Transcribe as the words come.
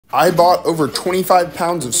I bought over 25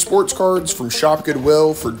 pounds of sports cards from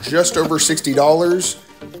ShopGoodwill for just over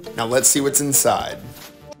 $60. Now let's see what's inside.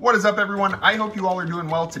 What is up, everyone? I hope you all are doing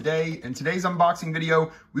well today. In today's unboxing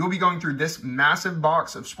video, we will be going through this massive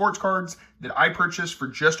box of sports cards that I purchased for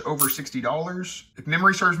just over $60. If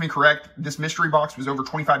memory serves me correct, this mystery box was over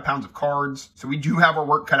 25 pounds of cards, so we do have our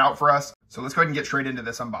work cut out for us. So let's go ahead and get straight into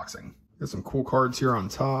this unboxing. Got some cool cards here on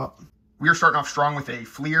top. We are starting off strong with a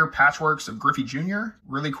Fleer Patchworks of Griffey Jr.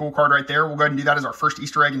 Really cool card right there. We'll go ahead and do that as our first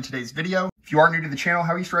Easter egg in today's video. If you are new to the channel,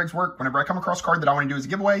 how Easter eggs work, whenever I come across a card that I want to do as a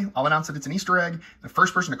giveaway, I'll announce that it's an Easter egg. The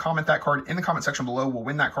first person to comment that card in the comment section below will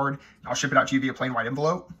win that card, and I'll ship it out to you via plain white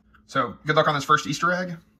envelope. So good luck on this first Easter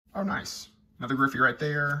egg. Oh, nice. Another Griffey right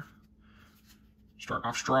there. Starting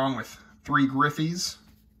off strong with 3 Griffies.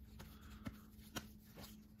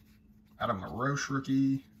 Adam LaRoche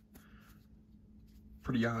rookie.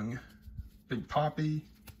 Pretty young. Big Poppy.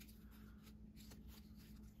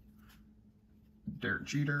 Derek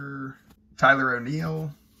Jeter. Tyler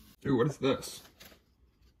O'Neill. Ooh, what is this?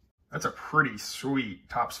 That's a pretty sweet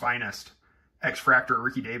Topps Finest X-Fractor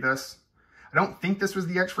Ricky Davis. I don't think this was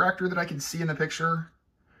the X-Fractor that I could see in the picture.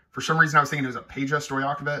 For some reason, I was thinking it was a Peja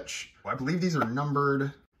Stojakovic. I believe these are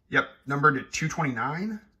numbered. Yep, numbered to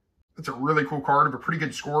 229. That's a really cool card of a pretty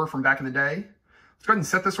good score from back in the day. Let's go ahead and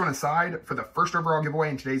set this one aside for the first overall giveaway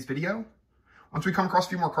in today's video. Once we come across a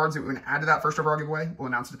few more cards that we want to add to that first overall giveaway, we'll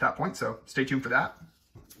announce it at that point, so stay tuned for that.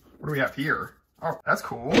 What do we have here? Oh, that's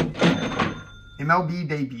cool. MLB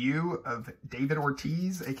debut of David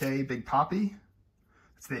Ortiz, aka Big Poppy.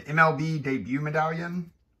 It's the MLB debut medallion.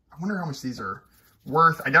 I wonder how much these are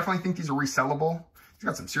worth. I definitely think these are resellable. These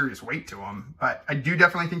got some serious weight to them, but I do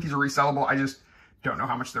definitely think these are resellable. I just don't know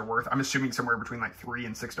how much they're worth. I'm assuming somewhere between like $3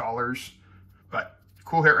 and $6, but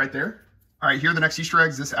cool hit right there. All right, here are the next Easter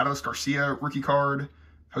eggs. This Adolis Garcia rookie card,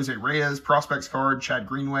 Jose Reyes prospects card, Chad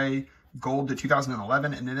Greenway, gold to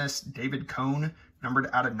 2011, and then this David Cone, numbered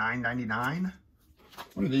out of 999.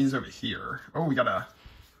 What are these over here? Oh, we got a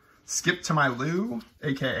Skip to My Lou,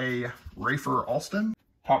 aka Rafer Alston,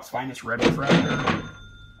 Topps Finest red refractor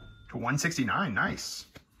to 169. Nice.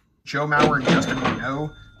 Joe Mauer and Justin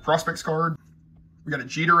Morneau prospects card. We got a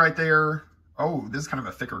Jeter right there. Oh, this is kind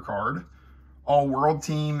of a thicker card. All-World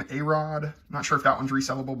Team, A-Rod. Not sure if that one's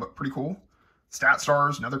resellable, but pretty cool. Stat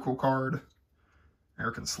Stars, another cool card.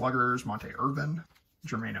 American Sluggers, Monte Irvin.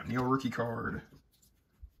 Jermaine O'Neal rookie card.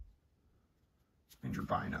 Andrew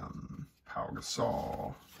Bynum, Pau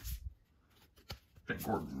Gasol. Ben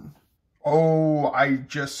Gordon. Oh, I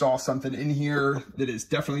just saw something in here that is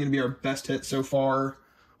definitely going to be our best hit so far.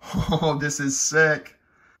 Oh, this is sick.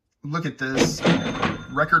 Look at this.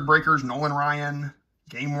 Record Breakers, Nolan Ryan.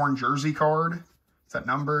 Game-worn jersey card. Is that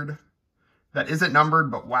numbered? That isn't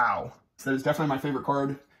numbered, but wow. So that is definitely my favorite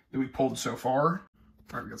card that we pulled so far.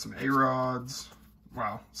 All right, we got some A-Rods.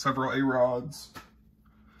 Wow, several A-Rods.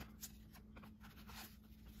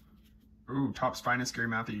 Ooh, Topps Finest Gary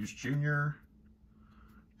Matthews Jr.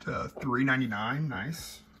 to $399.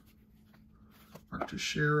 Nice. Mark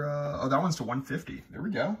Teixeira. Oh, that one's to $150. There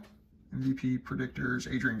we go. MVP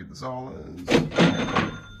predictors, Adrian Gonzalez.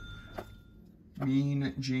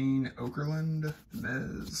 Mean Gene Okerlund,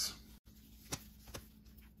 Mez.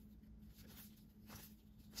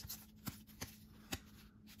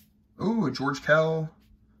 Ooh, a George Kell,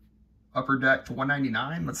 Upper Deck to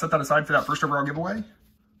 199. Let's set that aside for that first overall giveaway.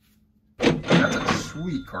 That's a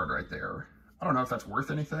sweet card right there. I don't know if that's worth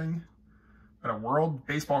anything, but a World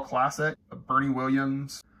Baseball Classic of Bernie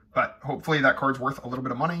Williams, but hopefully that card's worth a little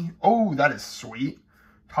bit of money. Oh, that is sweet.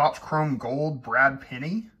 Topps Chrome Gold, Brad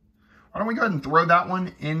Penny. Why don't we go ahead and throw that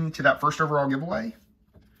one into that first overall giveaway?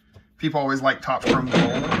 People always like Topps Chrome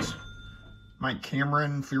Golds. Mike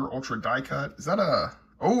Cameron, Fleer Ultra Die Cut. Is that a...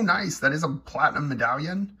 Oh, nice. That is a Platinum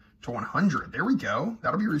Medallion to 100. There we go.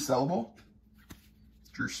 That'll be resellable.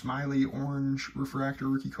 Drew Smiley, Orange Refractor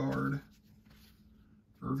Rookie Card.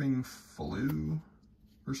 Irving Falou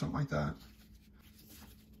or something like that.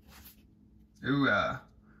 Ooh,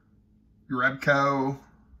 Urebko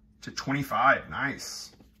to 25. Nice.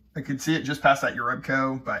 I could see it just past that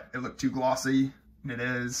Urebko, but it looked too glossy, and it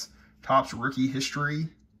is. Topps Rookie History.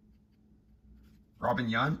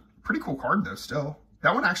 Robin Yount. Pretty cool card, though, still.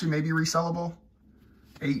 That one actually may be resellable.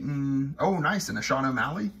 Ayton. Oh, nice. And a Sean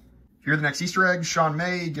O'Malley. Here are the next Easter eggs. Sean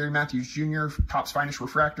May, Gary Matthews Jr., Topps Finest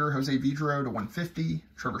Refractor, Jose Vidro to 150,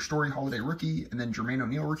 Trevor Story Holiday Rookie, and then Jermaine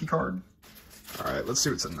O'Neal rookie card. All right, let's see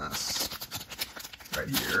what's in this. Right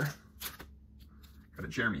here. Got a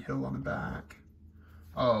Jeremy Hill on the back.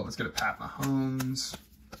 Oh, let's get a Pat Mahomes.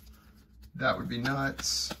 That would be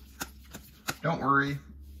nuts. Don't worry.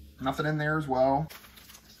 Nothing in there as well.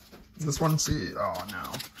 This one, see, oh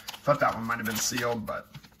no. Thought that one might have been sealed, but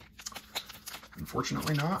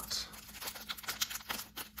unfortunately not.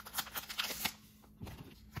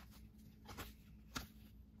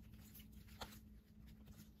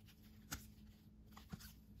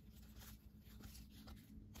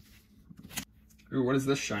 Ooh, what is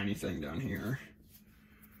this shiny thing down here?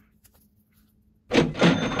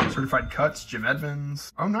 Certified Cuts, Jim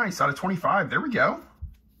Edmonds. Oh, nice, out of 25. There we go.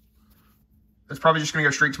 That's probably just going to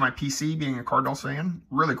go straight to my PC, being a Cardinals fan.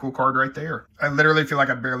 Really cool card right there. I literally feel like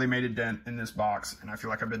I barely made a dent in this box, and I feel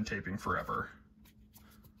like I've been taping forever.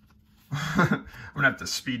 I'm going to have to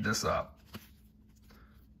speed this up.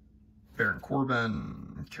 Baron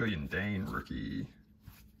Corbin, Killian Dane, rookie.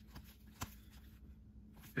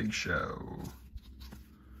 Big Show.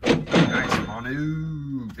 Nice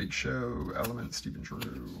Manu, Big Show, Element, Stephen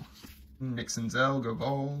Drew, Nick Senzel, Go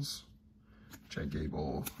Vols, Chad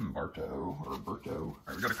Gable, Berto. All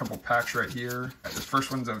right, we got a couple packs right here. Right, this first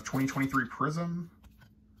one's of 2023 Prizm.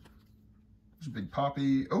 There's a Big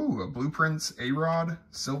Poppy. Oh, a Blueprints, A-Rod,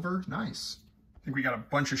 Silver, nice. I think we got a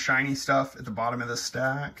bunch of shiny stuff at the bottom of this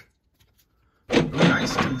stack. Oh,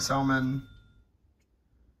 nice, Tim Selman.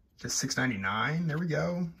 To $6.99, there we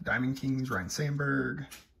go. Diamond Kings, Ryan Sandberg.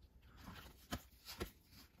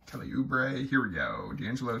 Kelly Oubre, here we go.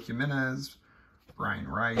 D'Angelo Jimenez, Brian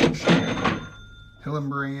Wright,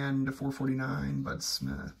 Hillenbrand to $4.49, Bud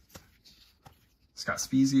Smith, Scott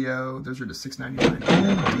Spezio, those are to $6.99.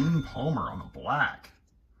 Oh, Dean Palmer on the black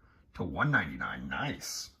to $1.99,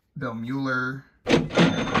 nice. Bill Mueller, and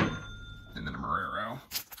then a Marrero.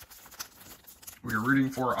 We are rooting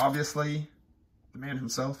for, obviously, the man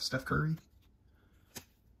himself, Steph Curry,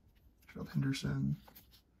 Gerald Henderson,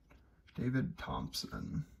 David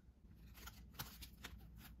Thompson.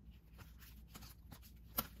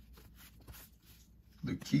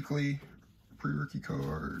 Luke Kuechly, pre-rookie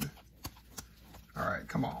card. All right,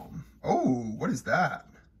 come on. Oh, what is that?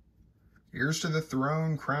 Heirs to the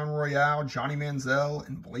Throne, Crown Royale, Johnny Manziel,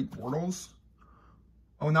 and Blake Bortles.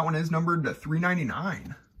 Oh, and that one is numbered to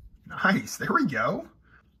 $3.99. Nice, there we go.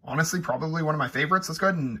 Honestly, probably one of my favorites. Let's go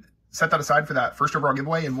ahead and set that aside for that first overall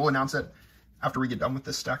giveaway, and we'll announce it after we get done with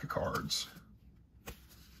this stack of cards.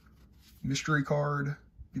 Mystery card,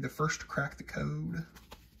 be the first to crack the code.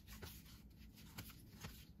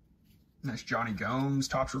 Nice Johnny Gomes,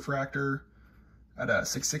 Topps Refractor at a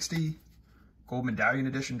 660. Gold Medallion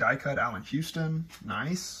Edition die cut, Allen Houston,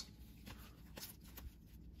 nice.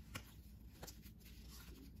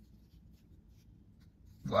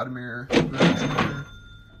 Vladimir,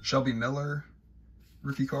 Shelby Miller,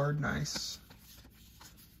 rookie card, nice.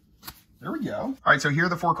 There we go. All right, so here are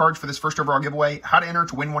the 4 cards for this first overall giveaway. How to enter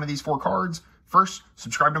to win one of these 4 cards. First,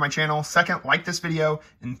 subscribe to my channel. Second, like this video.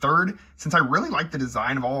 And third, since I really like the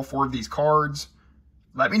design of all 4 of these cards,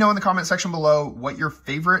 let me know in the comment section below what your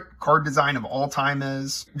favorite card design of all time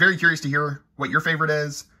is. Very curious to hear what your favorite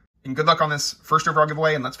is. And good luck on this first overall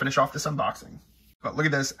giveaway, and let's finish off this unboxing. But look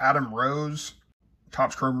at this, Adam Rose,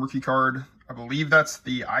 Topps Chrome rookie card. I believe that's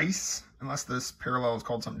the Ice, unless this parallel is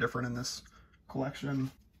called something different in this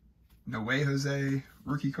collection. No Way Jose,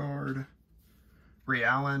 rookie card. Ray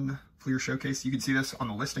Allen, Fleer Showcase. You can see this on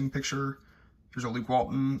the listing picture. There's a Luke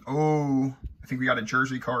Walton. Oh, I think we got a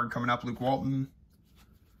jersey card coming up, Luke Walton.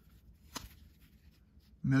 $1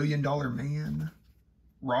 Million Man.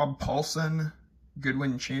 Rob Paulson,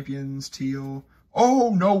 Goodwin Champions, teal.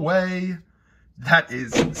 Oh, no way. That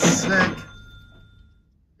is sick.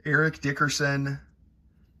 Eric Dickerson,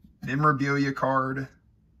 memorabilia card.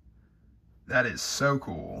 That is so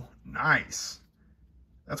cool. Nice.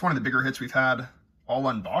 That's one of the bigger hits we've had all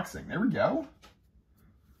unboxing. There we go.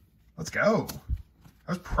 Let's go. That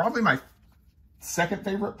was probably my second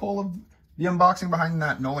favorite pull of the unboxing, behind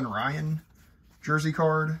that Nolan Ryan jersey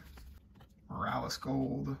card. Morales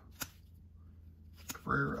Gold.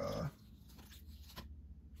 Cabrera.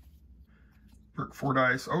 Burke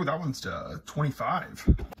Fordyce. Oh, that one's to 25.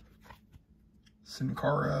 Sin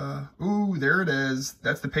Cara. Ooh, there it is.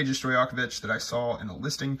 That's the Peja Stojakovic that I saw in the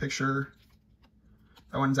listing picture.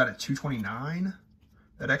 That one's at a 229.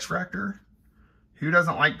 That X-Fractor. Who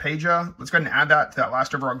doesn't like Peja? Let's go ahead and add that to that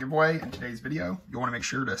last overall giveaway in today's video. You'll want to make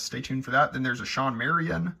sure to stay tuned for that. Then there's a Sean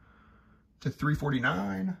Marion to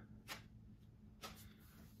 349.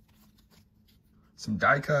 Some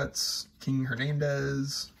die cuts. King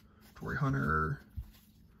Hernandez. Torrey Hunter.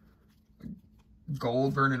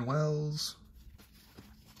 Gold Vernon Wells.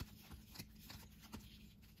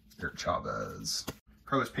 Eric Chavez.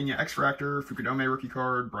 Carlos Pena X-Fractor, Fukudome rookie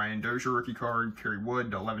card, Brian Dozier rookie card, Kerry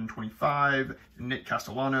Wood to 1125, Nick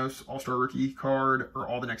Castellanos All-Star rookie card. Are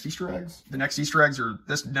all the next Easter eggs? The next Easter eggs are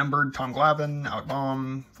this numbered Tom Glavine, Alec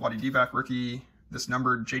Baum, Vlade Divac rookie, this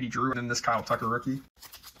numbered JD Drew, and then this Kyle Tucker rookie.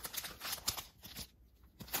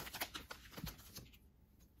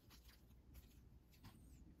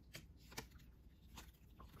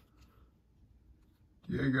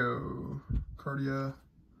 Diego Cardia.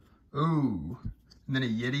 Ooh. And then a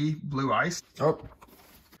Yeti Blue Ice. Oh.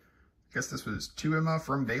 I guess this was 2 Emma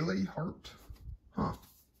from Bailey Hart. Huh.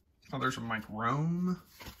 Oh, there's a Mike Rome.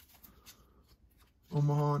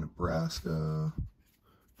 Omaha, Nebraska.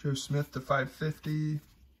 Joe Smith to 550.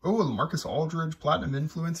 Oh, Marcus Aldridge, Platinum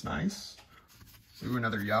Influence. Nice. Ooh,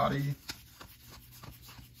 another Yachty.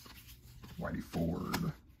 Whitey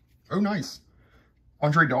Ford. Oh, nice.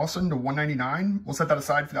 Andre Dawson to 199. We'll set that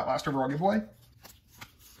aside for that last overall giveaway.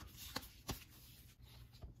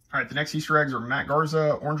 All right, the next Easter eggs are Matt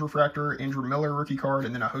Garza, Orange Refractor, Andrew Miller rookie card,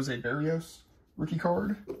 and then a Jose Barrios rookie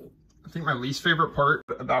card. I think my least favorite part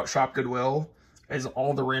about Shop Goodwill is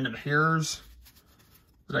all the random hairs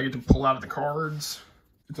that I get to pull out of the cards.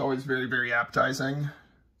 It's always very, very appetizing.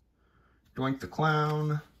 Doink the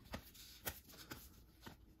Clown.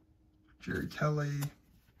 Jerry Kelly.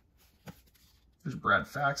 There's Brad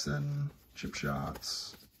Faxon, Chip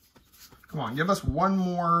Shots. Come on, give us one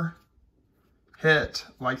more hit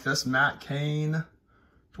like this Matt Cain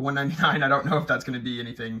to 199. I don't know if that's going to be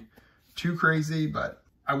anything too crazy, but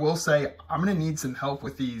I will say I'm going to need some help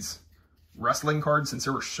with these wrestling cards since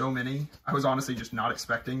there were so many. I was honestly just not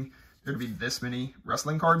expecting there to be this many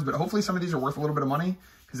wrestling cards, but hopefully some of these are worth a little bit of money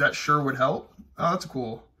because that sure would help. Oh, that's a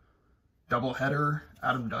cool double header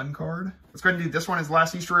Adam Dunn card. Let's go ahead and do this one as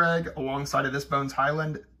last Easter egg alongside of this Bones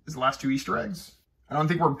Highland as the last 2 Easter eggs. I don't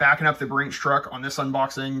think we're backing up the Brinks truck on this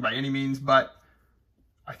unboxing by any means, but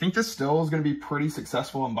I think this still is going to be pretty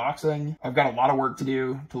successful unboxing. I've got a lot of work to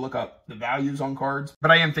do to look up the values on cards, but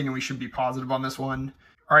I am thinking we should be positive on this one.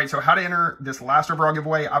 All right, so how to enter this last overall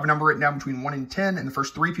giveaway. I have a number written down between 1 and 10, and the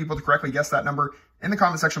first 3 people to correctly guess that number in the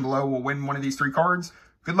comment section below will win one of these 3 cards.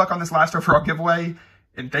 Good luck on this last overall giveaway,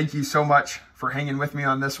 and thank you so much for hanging with me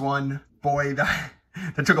on this one. Boy, that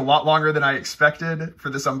took a lot longer than I expected for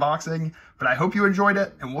this unboxing, but I hope you enjoyed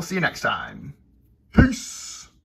it, and we'll see you next time. Peace!